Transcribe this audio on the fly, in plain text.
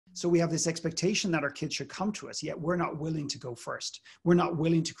So we have this expectation that our kids should come to us, yet we're not willing to go first. We're not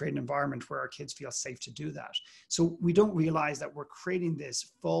willing to create an environment where our kids feel safe to do that. So we don't realize that we're creating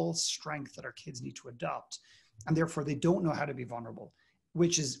this false strength that our kids need to adopt, and therefore they don't know how to be vulnerable,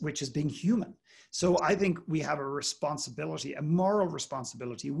 which is being human. So I think we have a responsibility, a moral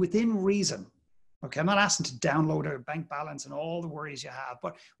responsibility within reason. Okay, I'm not asking to download a bank balance and all the worries you have,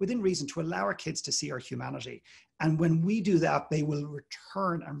 but within reason, to allow our kids to see our humanity. And when we do that, they will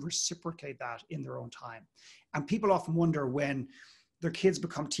return and reciprocate that in their own time. And people often wonder when their kids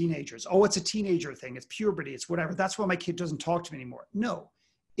become teenagers, oh, it's a teenager thing, it's puberty, it's whatever. That's why my kid doesn't talk to me anymore. No,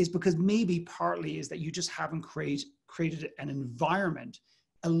 it's because maybe partly is that you just haven't created an environment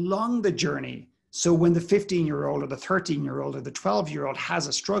along the journey. So when the 15-year-old or the 13-year-old or the 12-year-old has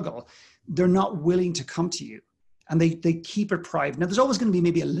a struggle, they're not willing to come to you, and they keep it private. Now, there's always going to be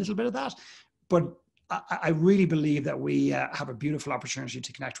maybe a little bit of that, but I really believe that we have a beautiful opportunity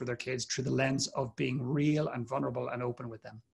to connect with our kids through the lens of being real and vulnerable and open with them.